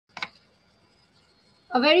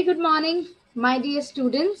A very good morning, my dear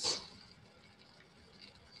students.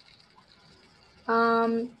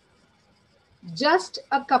 Um, just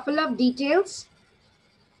a couple of details.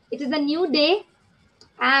 It is a new day,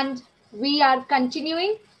 and we are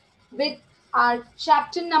continuing with our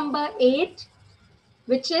chapter number 8,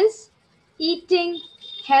 which is eating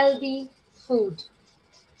healthy food.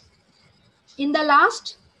 In the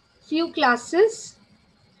last few classes,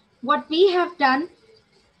 what we have done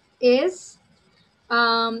is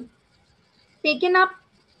um, taken up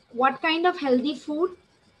what kind of healthy food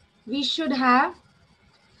we should have,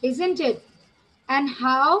 isn't it? And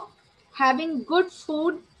how having good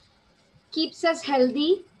food keeps us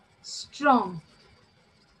healthy, strong.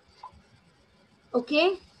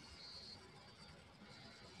 Okay?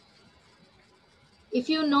 If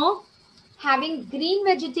you know, having green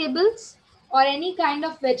vegetables or any kind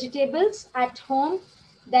of vegetables at home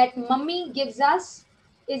that mummy gives us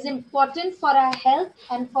is important for our health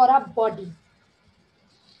and for our body.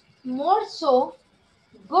 More so,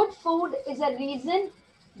 good food is a reason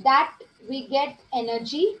that we get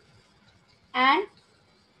energy, and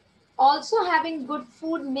also having good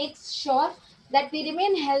food makes sure that we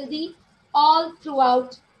remain healthy all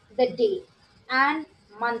throughout the day and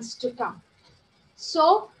months to come.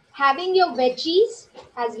 So having your veggies,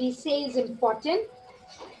 as we say, is important,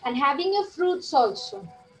 and having your fruits also.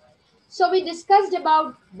 So we discussed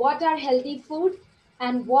about what are healthy food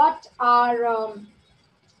and what are,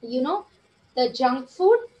 the junk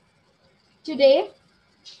food. Today,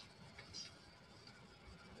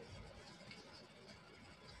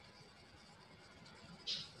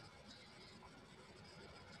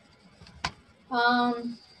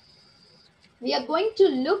 um, we are going to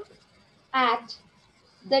look at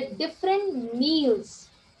the different meals,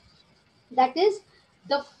 that is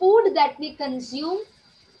the food that we consume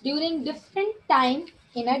during different time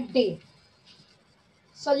in a day.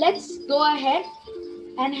 So let's go ahead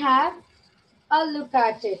and have a look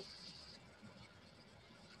at it.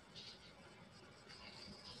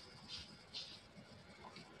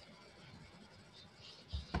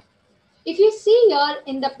 If you see here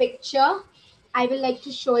in the picture, I will like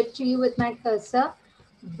to show it to you with my cursor.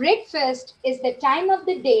 Breakfast is the time of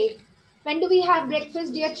the day. When do we have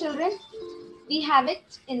breakfast, dear children? We have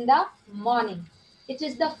it in the morning. It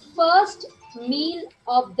is the first meal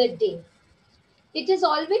of the day. It is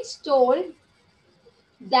always told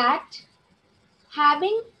that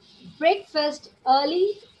having breakfast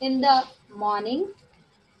early in the morning,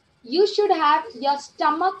 you should have your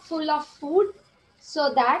stomach full of food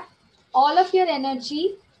so that all of your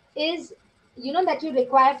energy is, that you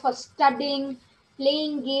require for studying,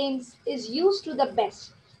 playing games is used to the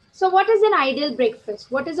best. So what is an ideal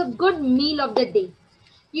breakfast? What is a good meal of the day?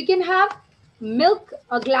 You can have milk,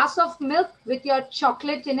 a glass of milk with your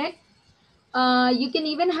chocolate in it. You can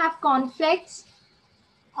even have cornflakes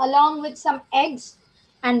along with some eggs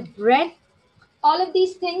and bread. All of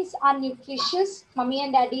these things are nutritious. Mummy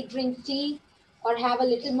and daddy drink tea or have a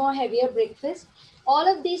little more heavier breakfast. All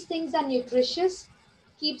of these things are nutritious,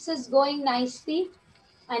 keeps us going nicely,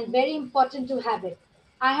 and very important to have it.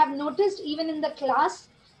 I have noticed even in the class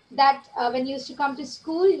that when you used to come to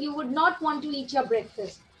school, you would not want to eat your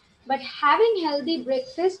breakfast. But having healthy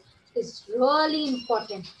breakfast is really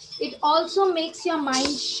important. It also makes your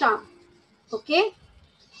mind sharp. Okay?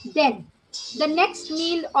 Then the next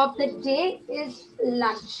meal of the day is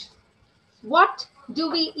lunch. What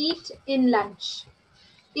do we eat in lunch?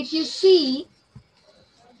 If you see,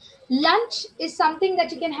 lunch is something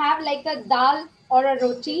that you can have like a dal or a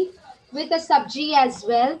roti with a sabji as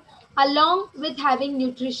well, along with having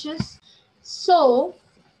nutritious. So,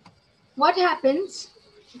 what happens?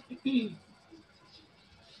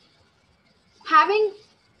 Having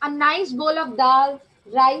a nice bowl of dal,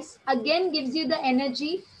 rice, again gives you the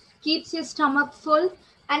energy, keeps your stomach full,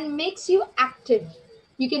 and makes you active.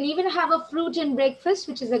 You can even have a fruit in breakfast,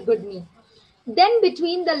 which is a good meal. Then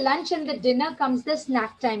between the lunch and the dinner comes the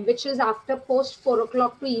snack time, which is after post 4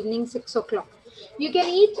 o'clock to evening 6 o'clock. You can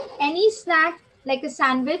eat any snack like a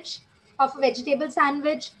sandwich, of a vegetable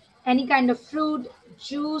sandwich, any kind of fruit,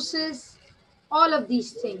 juices, all of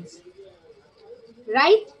these things,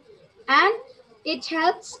 right? And it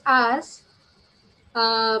helps us,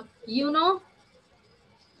 uh, you know,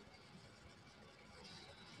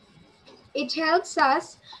 it helps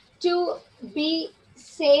us to be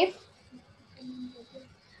safe,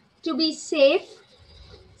 to be safe,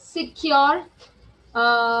 secure,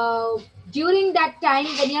 uh, during that time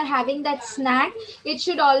when you're having that snack. It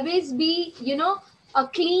should always be, a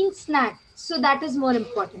clean snack. So that is more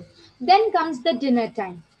important. Then comes the dinner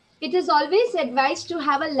time. It is always advised to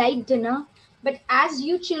have a light dinner, but as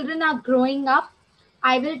you children are growing up,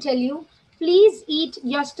 I will tell you, please eat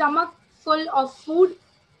your stomach full of food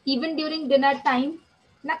even during dinner time.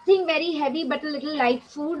 Nothing very heavy but a little light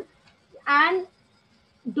food. And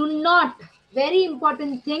do not, very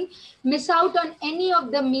important thing, miss out on any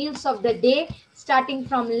of the meals of the day, starting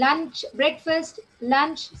from lunch, breakfast,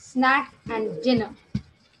 lunch, snack, and dinner.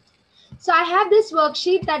 So I have this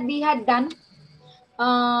worksheet that we had done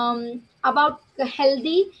about the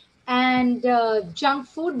healthy and junk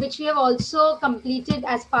food, which we have also completed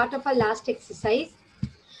as part of our last exercise.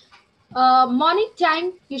 Morning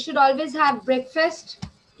time, you should always have breakfast.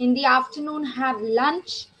 In the afternoon, have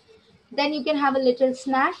lunch. Then you can have a little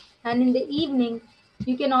snack. And in the evening,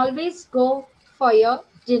 you can always go for your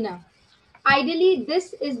dinner. Ideally,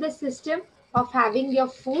 this is the system of having your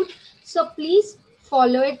food. So please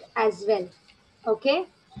follow it as well. Okay.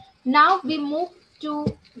 Now we move to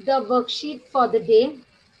the worksheet for the day.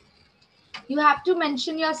 You have to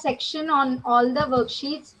mention your section on all the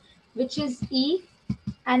worksheets, which is E,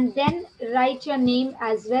 and then write your name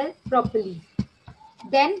as well properly.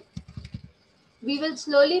 Then we will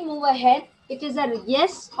slowly move ahead. It is a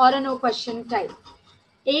yes or a no question type.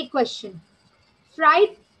 A question.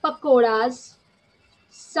 Fried pakoras,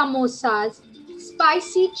 samosas,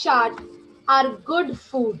 spicy chaat are good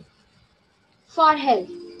food for health.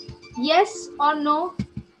 Yes or no?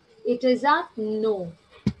 It is a no.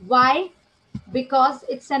 Why? Because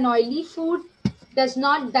it's an oily food, does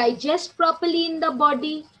not digest properly in the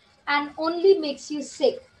body, and only makes you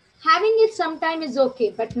sick. Having it sometime is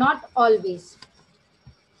okay, but not always.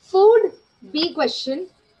 Food, B question.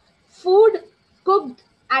 Food cooked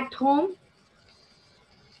at home,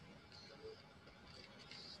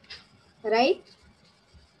 right?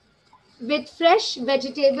 With fresh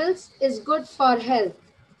vegetables is good for health.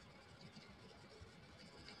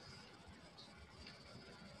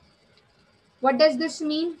 What does this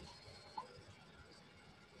mean?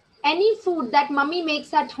 Any food that mummy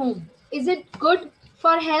makes at home, is it good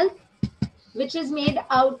for health? Which is made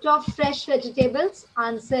out of fresh vegetables?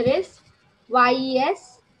 Answer is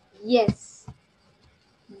yes, yes.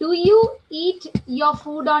 Do you eat your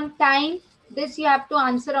food on time? This you have to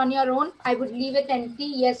answer on your own. I would leave it empty,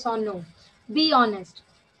 yes or no. Be honest.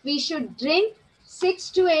 We should drink 6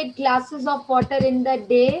 to 8 glasses of water in the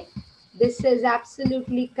day. This is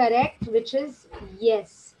absolutely correct, which is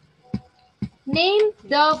yes. Name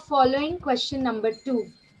the following question number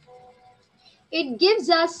 2. It gives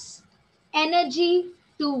us energy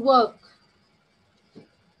to work.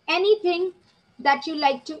 Anything that you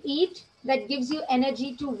like to eat that gives you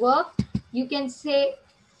energy to work, you can say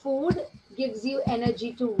food gives you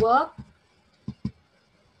energy to work.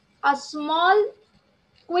 A small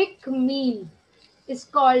quick meal is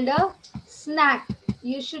called a snack.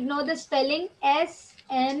 You should know the spelling,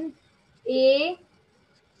 SNACK,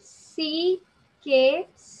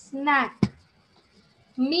 snack.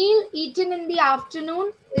 Meal eaten in the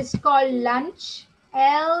afternoon is called lunch,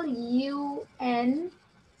 LUNCH.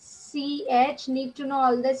 Need to know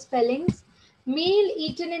all the spellings. Meal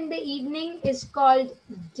eaten in the evening is called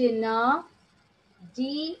dinner,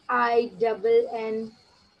 DINNER,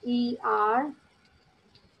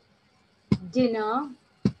 dinner.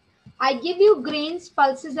 I give you grains,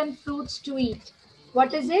 pulses, and fruits to eat.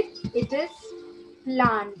 What is it? It is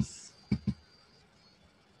plants.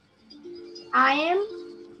 I am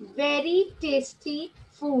very tasty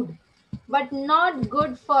food, but not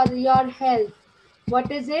good for your health.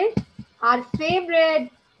 What is it? Our favorite,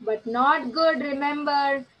 but not good.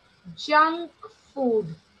 Remember, junk food.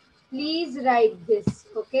 Please write this,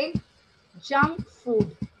 okay? Junk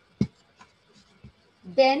food.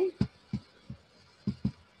 Then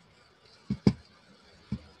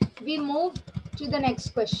we move to the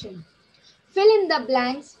next question. Fill in the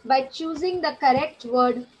blanks by choosing the correct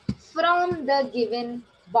word from the given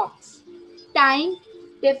box. Time,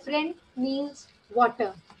 different, meals,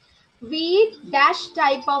 water. We eat dash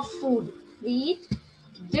type of food. We eat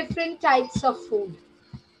different types of food.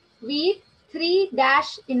 We eat 3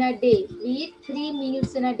 dash in a day. We eat 3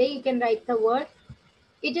 meals in a day. You can write the word.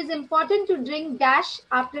 It is important to drink dash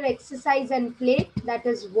after exercise and play. That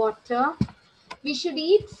is water. We should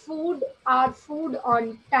eat our food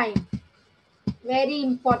on time. Very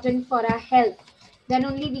important for our health. Then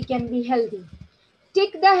only we can be healthy.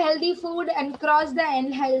 Tick the healthy food and cross the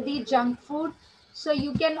unhealthy junk food. So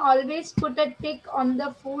you can always put a tick on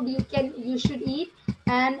the food you should eat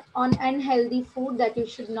and on unhealthy food that you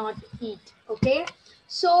should not eat. Okay.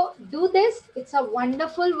 So do this. It's a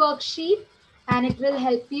wonderful worksheet and it will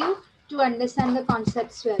help you to understand the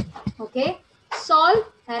concepts well. Okay. Solve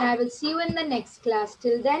and I will see you in the next class.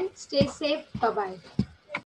 Till then, stay safe. Bye-bye.